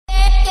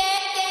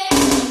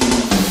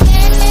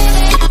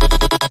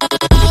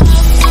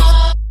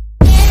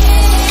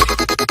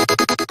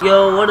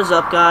Yo, what is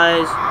up,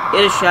 guys?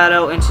 It is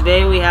Shadow, and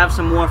today we have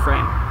some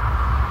Warframe.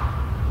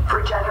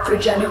 For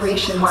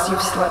generations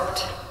you've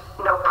slept.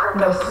 No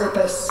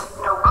purpose.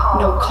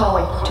 No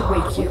call to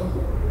wake you.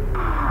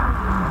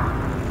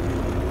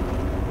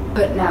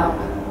 But now,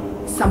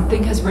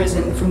 something has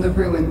risen from the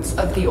ruins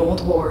of the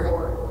old war.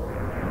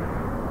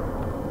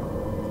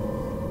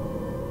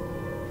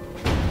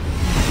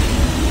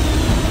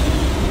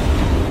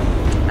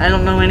 I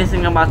don't know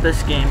anything about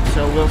this game,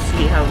 so we'll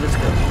see how this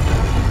goes.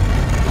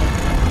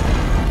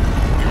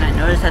 And I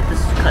noticed that this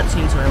is a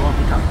cutscene, so I won't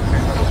be talking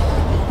very much.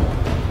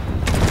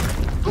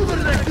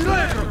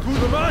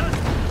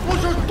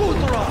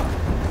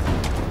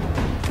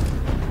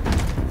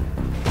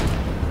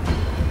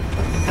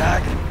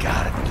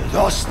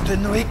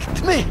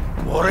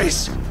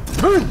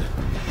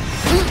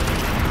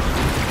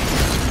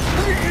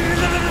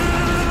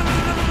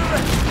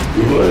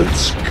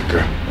 Let's go.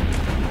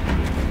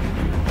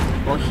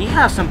 Well, he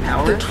has some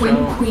power. The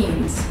twin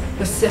queens,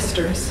 the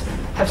sisters,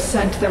 have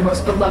sent their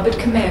most beloved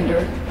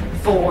commander,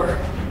 Vor,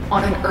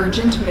 on an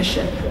urgent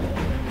mission.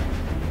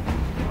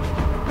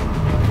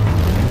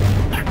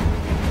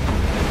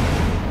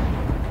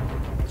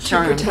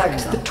 To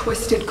protect the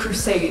twisted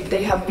crusade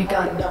they have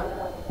begun.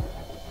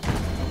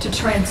 To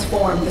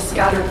transform the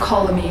scattered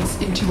colonies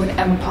into an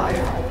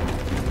empire.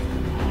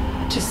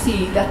 To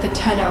see that the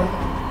Tenno,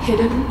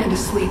 hidden and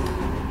asleep,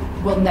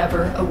 will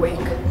never awake.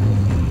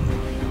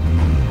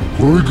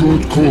 I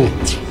got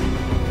caught.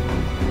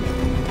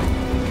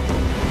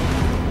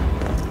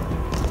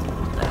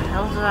 What the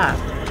hell's that?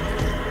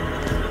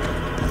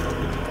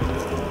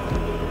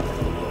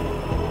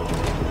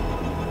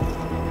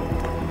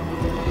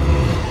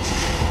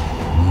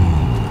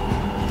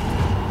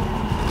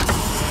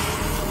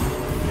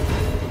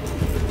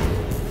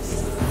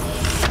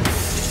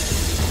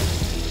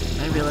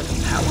 Maybe like a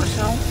power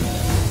cell?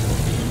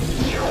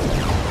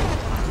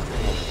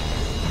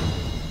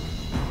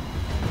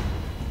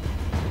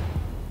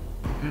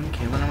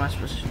 Okay, what am I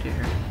supposed to do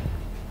here?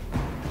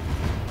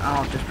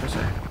 I'll just press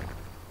it.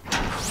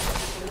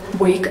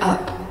 Wake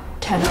up,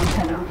 Tenno.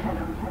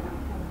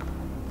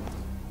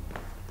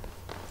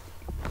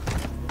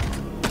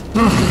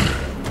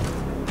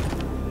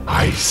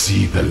 I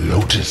see the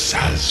Lotus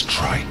has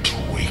tried to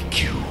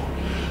wake you.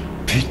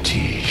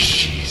 Pity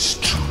she's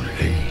too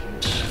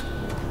late.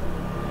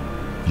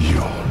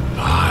 You're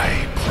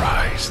my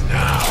prize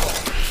now,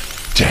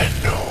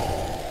 Tenno.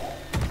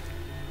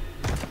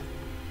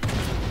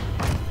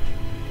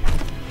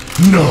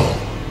 No.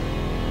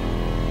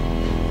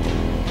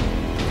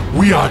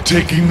 We are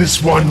taking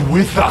this one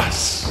with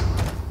us.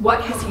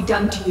 What has he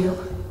done to you?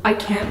 I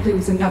can't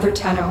lose another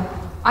Tenno.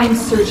 I'm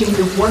surging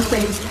through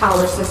Warframe's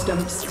power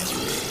systems.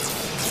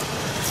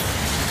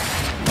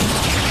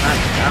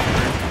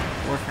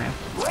 Warframe.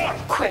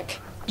 Quick,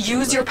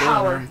 use your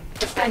power.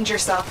 Defend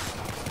yourself.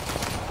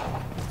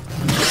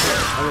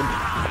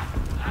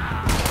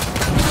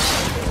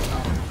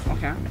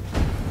 Okay.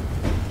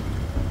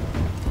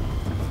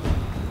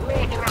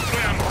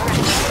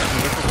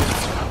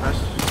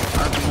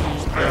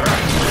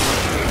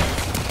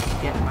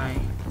 Get my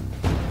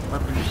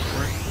weapons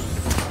working.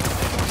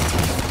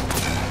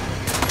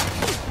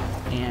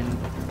 And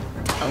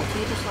LT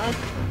this life?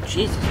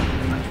 Jesus, that's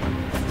a nice one.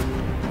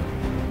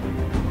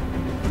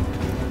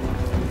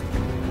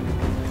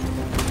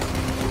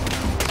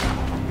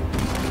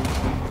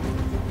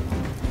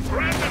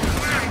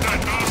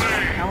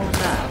 How was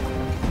that?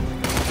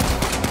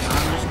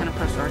 I'm just gonna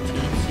press RT and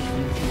see if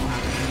anything will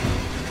happen.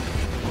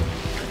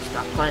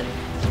 Stop fighting.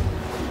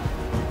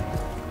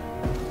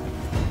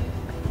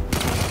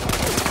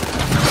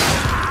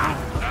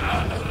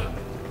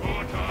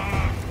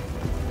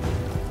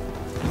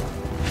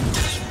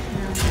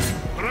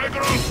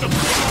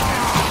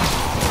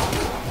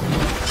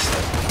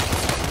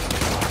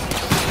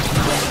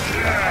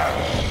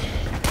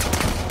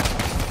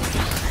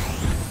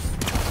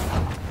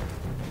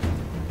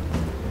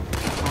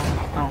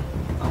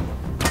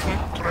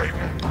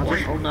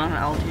 Hold on,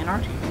 LT and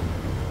RT.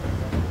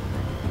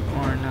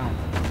 Or no.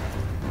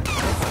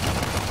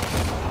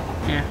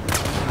 Yeah.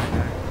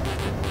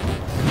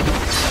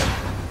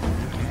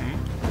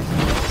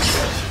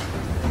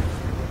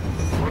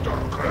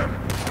 Okay.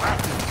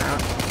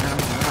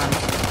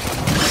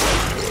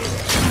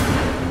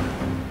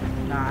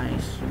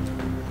 Nice.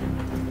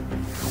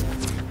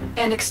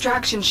 An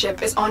extraction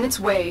ship is on its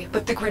way,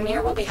 but the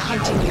Grineer will be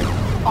hunting you.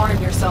 Arm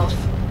yourself.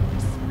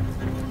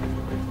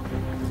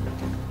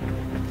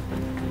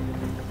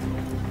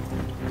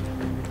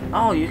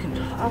 Oh, you can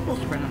toggle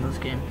sprint on this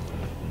game.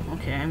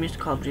 Okay, I'm used to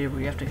Call of Duty where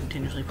you have to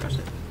continuously press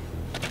it.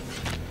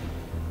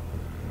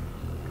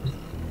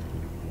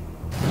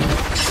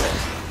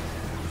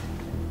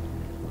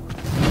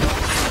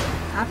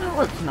 How about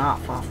let's not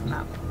fall from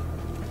that?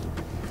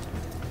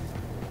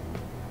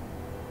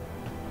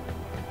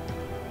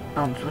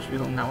 Oh, I'm supposed to be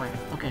going that way.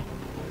 Okay.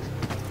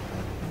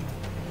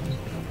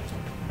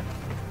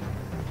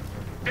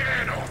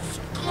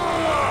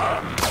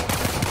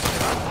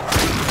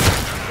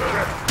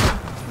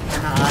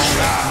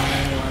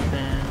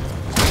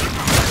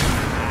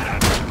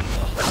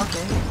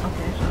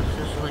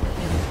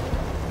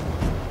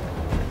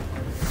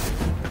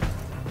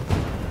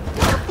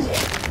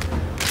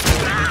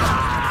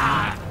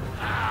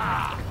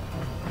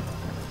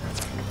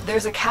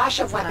 There's a cache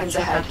of weapons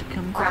ahead.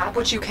 Grab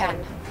what you can.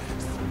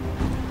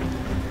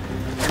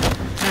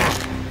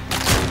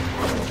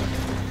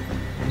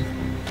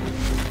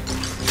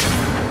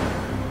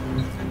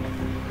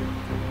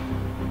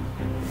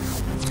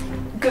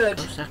 Good.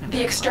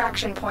 The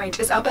extraction point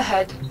is up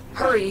ahead.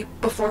 Hurry,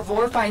 before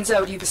Vor finds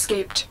out you've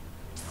escaped.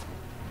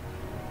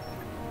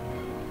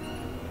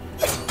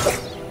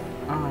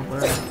 Oh,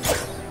 where?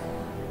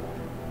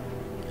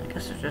 I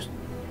guess they're just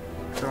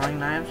throwing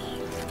knives.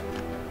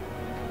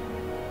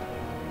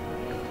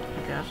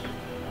 I guess.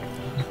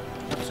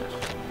 What's this?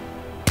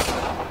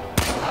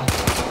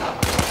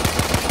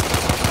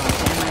 Oh,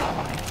 damn it.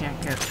 I can't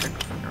get a trick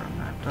from throwing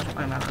knives. Doesn't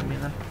really matter to me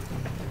then.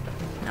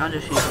 I'll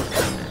just use these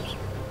throwing knives.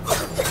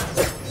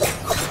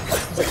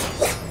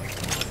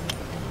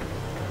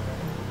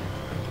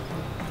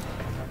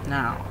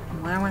 Now,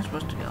 where am I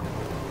supposed to go?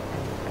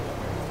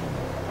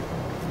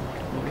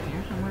 Over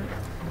here somewhere?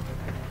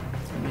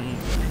 Maybe.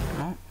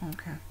 Oh,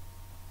 okay.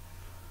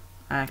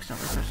 I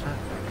accidentally pressed that.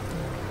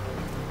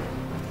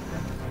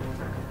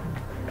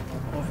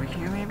 Over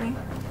here, maybe?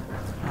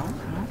 No,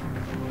 no.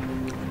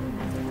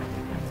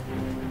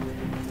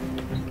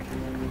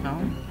 No?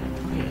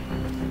 Okay.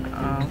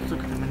 Let's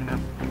look at the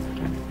minimap.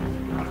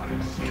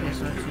 Okay,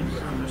 so it seems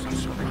like there's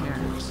something over here.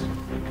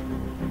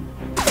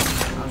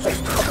 I'll just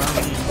start going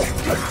in.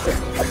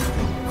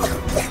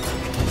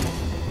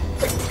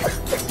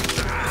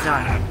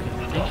 Die.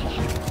 Okay, thank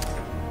you.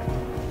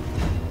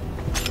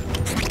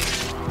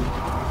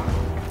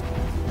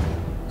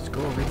 Let's go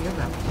over here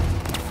then.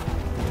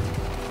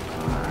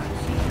 I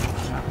see.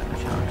 I'm not gonna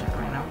challenge it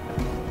right now.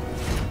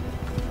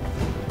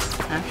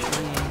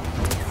 Actually.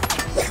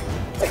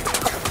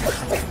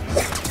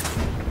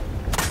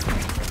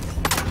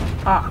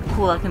 Ah,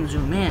 cool, I can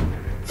zoom in.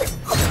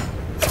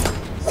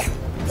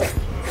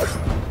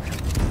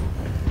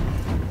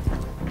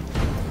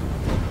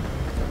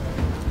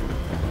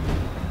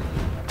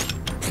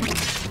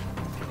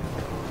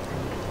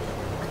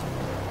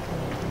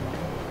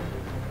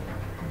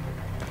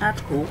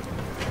 That's cool.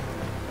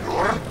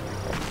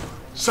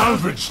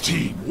 Salvage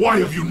team, why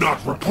have you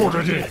not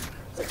reported in?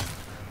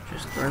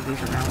 Just throw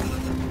these around.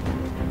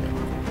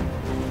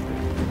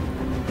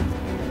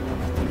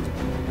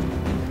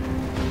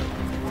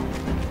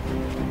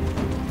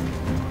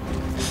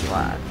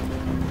 Slide.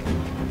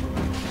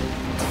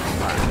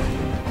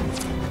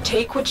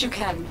 Take what you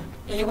can.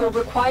 You will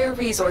require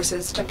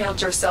resources to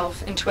build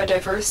yourself into a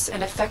diverse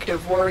and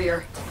effective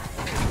warrior.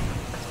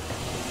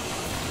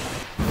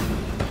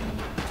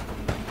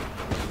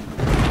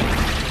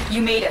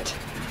 You made it.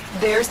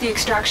 There's the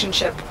extraction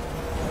ship.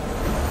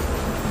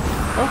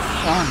 Oh,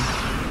 fun.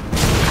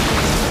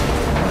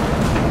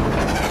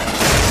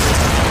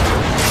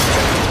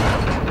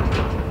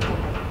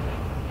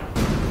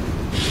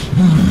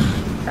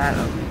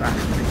 That'll be back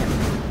again.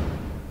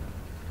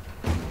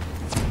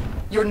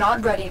 You're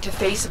not ready to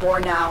face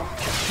war now.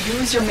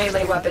 Use your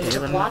melee weapon to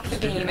block the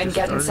beam and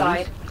get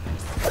inside.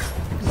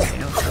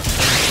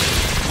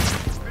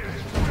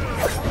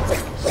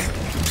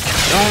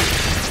 Don't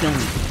kill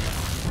me.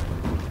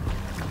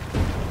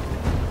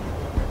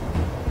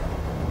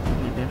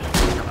 Maybe I'm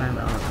supposed to climb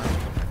out of that.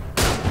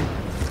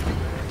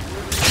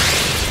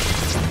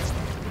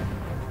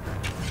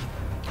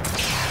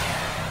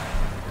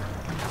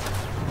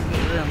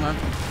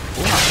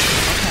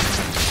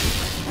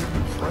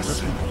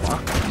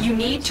 You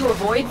need to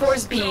avoid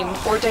Vor's beam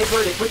or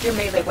divert it with your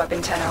melee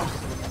weapon, Tenno.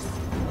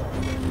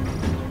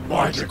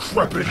 My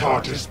decrepit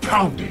heart is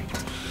pounding.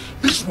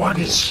 This one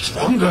is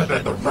stronger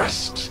than the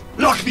rest.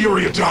 Lock the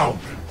area down.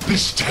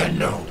 This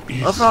Tenno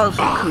is Overall, it's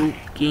a mine. cool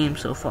game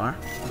so far.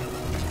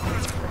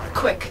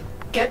 Quick,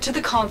 get to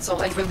the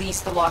console and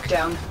release the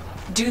lockdown.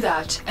 Do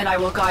that, and I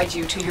will guide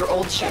you to your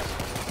old ship.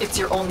 It's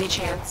your only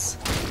chance.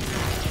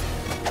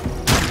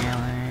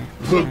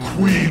 The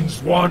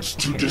Queens wants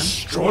to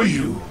destroy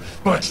you,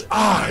 but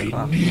I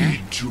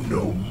need to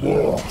know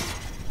more.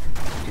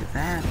 Do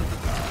that.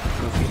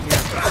 Over here.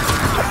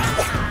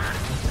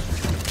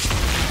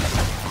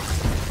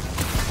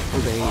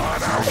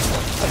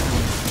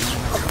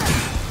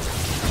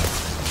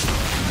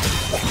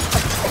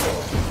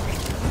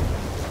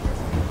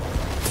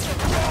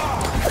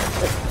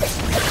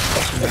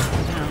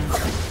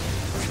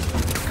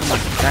 Come on,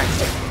 back.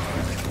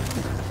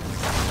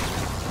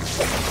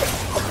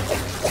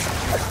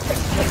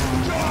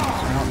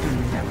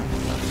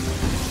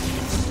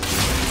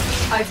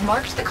 I've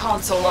marked the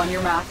console on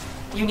your map.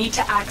 You need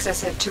to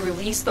access it to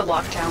release the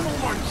lockdown.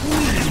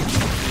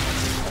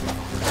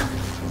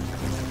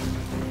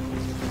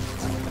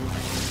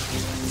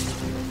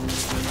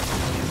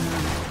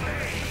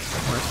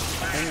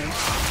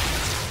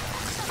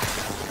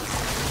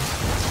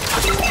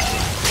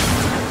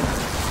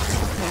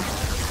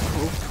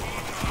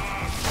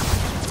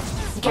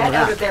 Get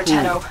out of there,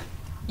 Tenno.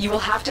 You will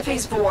have to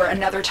face Vor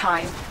another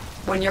time,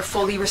 when you're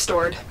fully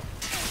restored.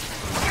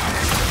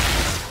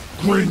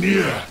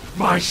 Grineer,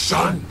 my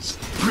sons,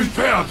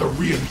 prepare the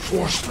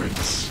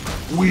reinforcements.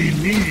 We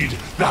need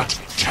that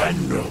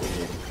Tenno.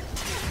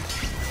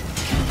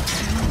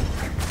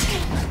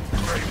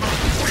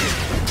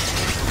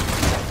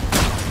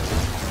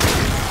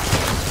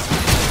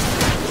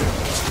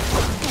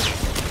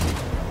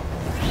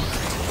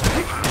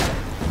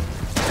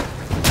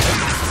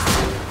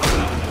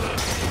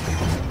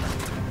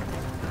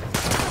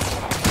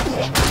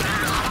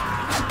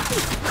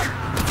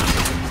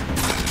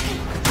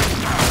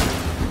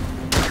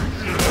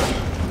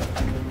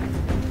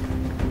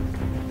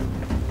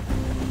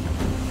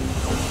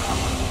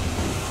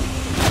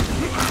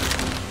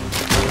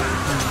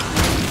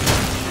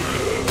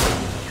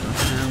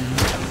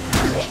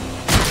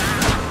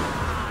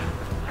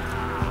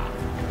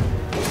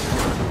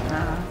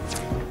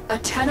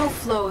 Tenno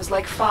flows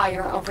like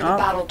fire over the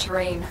battle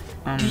terrain.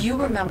 Do you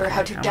remember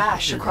how to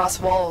dash across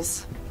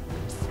walls?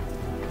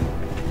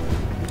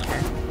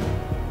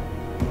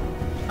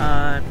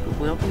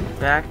 We'll be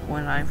back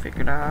when I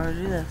figured out how to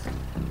do this.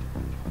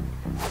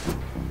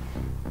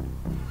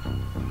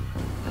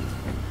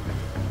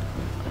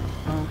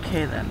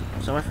 Okay then,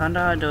 so I found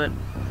out how to do it.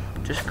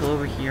 Just go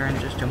over here and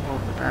just jump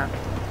over that.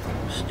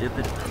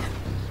 Stupid.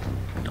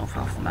 Don't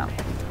fall from that.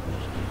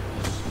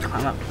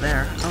 Climb up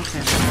there.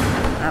 Okay,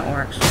 that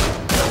works.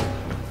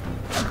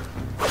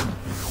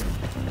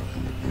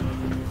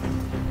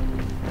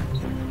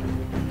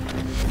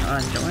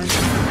 Join.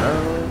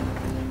 Okay.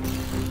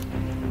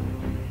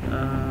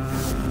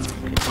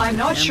 I'm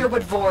not sure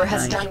what Vor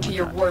has done to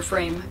your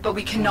Warframe, but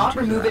we cannot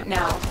remove it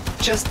now.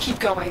 Just keep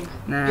going.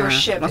 Your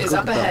ship is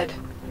up ahead.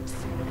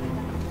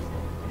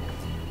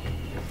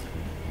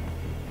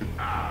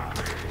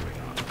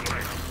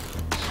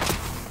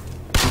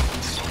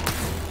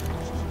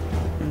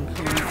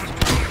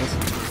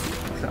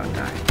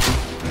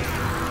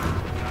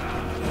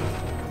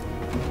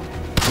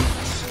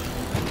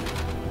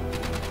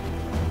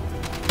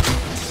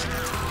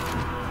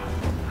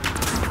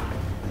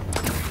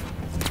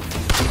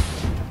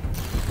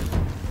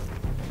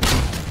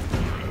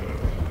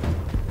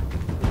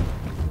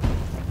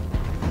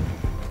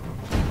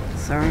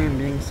 Sorry I'm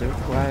being so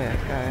quiet,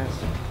 guys.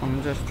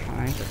 I'm just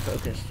trying to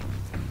focus.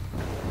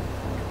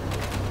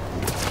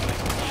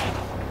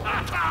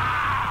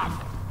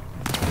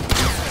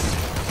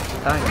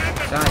 Die,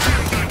 die,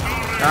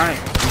 die.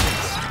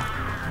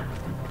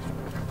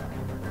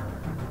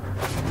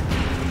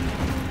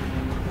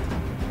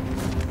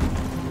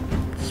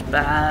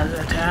 Spaz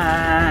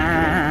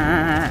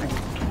attack!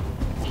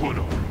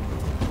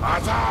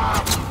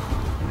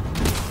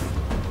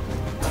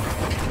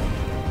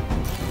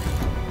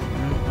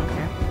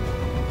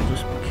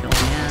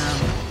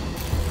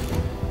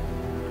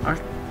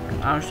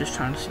 I was just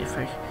trying to see if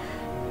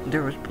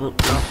there was blue.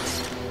 Oh.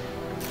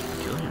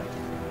 Kill him.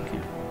 Okay.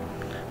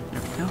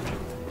 There we go.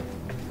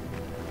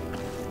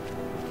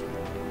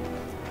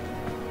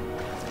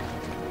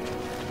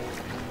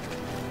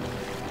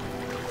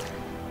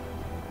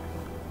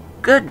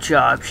 Good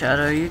job,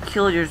 Shadow. You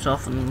killed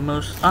yourself in the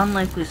most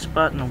unlikely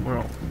spot in the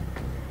world.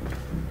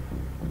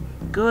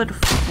 Good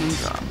fucking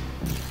job.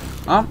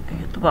 Oh, I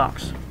hit the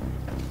box.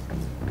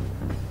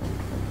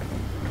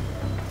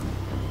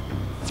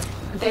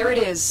 There it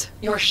is,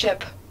 your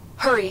ship.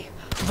 Hurry.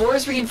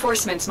 Vor's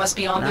reinforcements must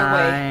be on their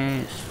way.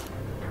 Nice.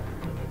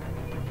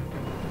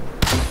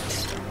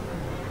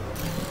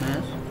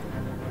 Yes.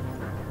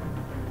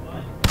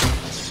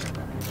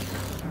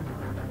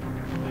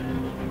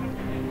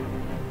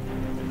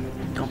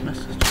 Don't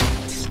miss this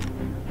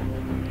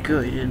time.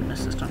 Good, you didn't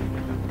miss this time.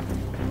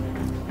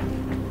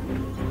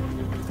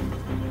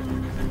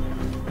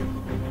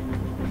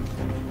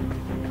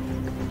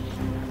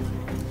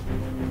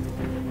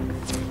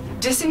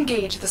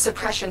 Disengage the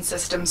suppression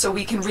system so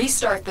we can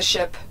restart the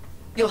ship.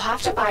 You'll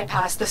have to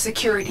bypass the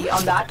security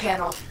on that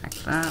panel. Like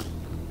that.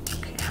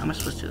 Okay, how am I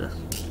supposed to do this?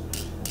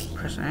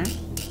 Press A? I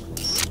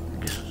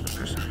guess it's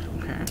press A.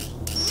 Okay.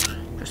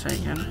 Press A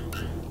again.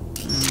 Okay.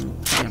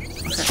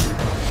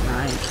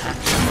 Nice.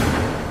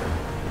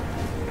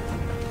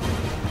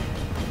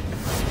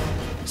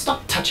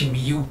 Stop touching me,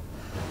 you.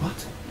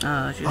 What?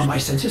 Are my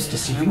senses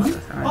deceiving me?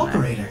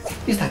 Operator,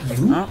 is that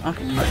you? Oh,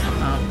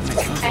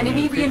 okay.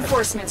 Enemy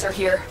reinforcements are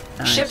here.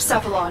 Ship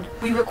Cephalon,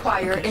 we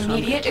require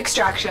immediate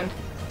extraction.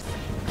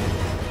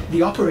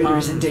 The operator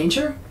is in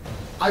danger?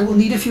 I will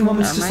need a few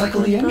moments to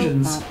cycle the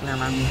engines. Oh, never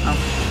mind.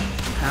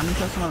 I'm gonna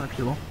kill some other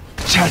people.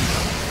 Tenno,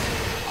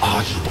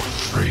 are you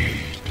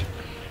afraid?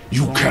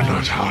 You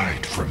cannot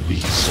hide from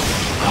these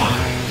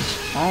eyes.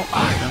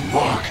 I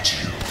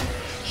marked you.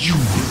 You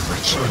will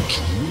return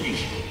to me.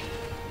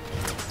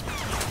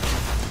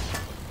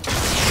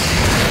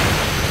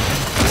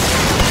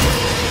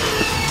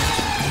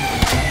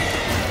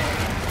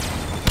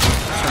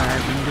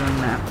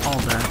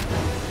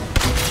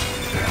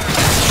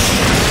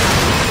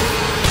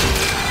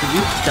 Did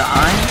you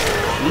die?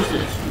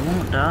 Jesus, you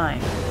won't die.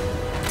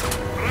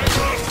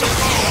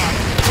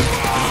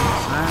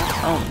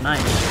 Oh,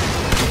 nice.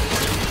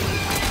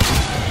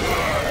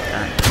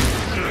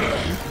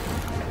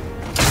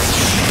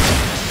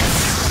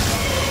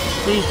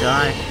 Please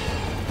die.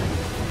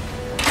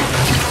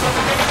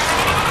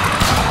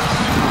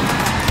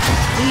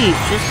 Please,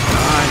 just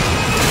die.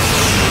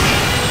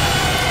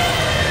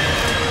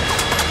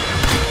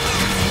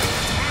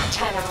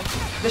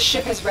 The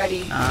ship is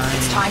ready. Nice.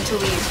 It's time to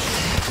leave.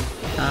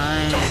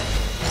 Nice.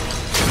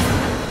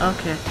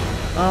 Okay.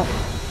 Well,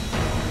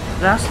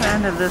 that's the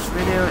end of this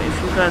video.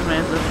 If you guys made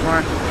it this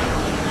far,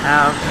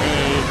 have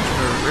a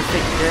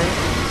terrific day,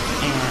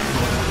 and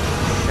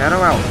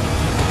Shadow out.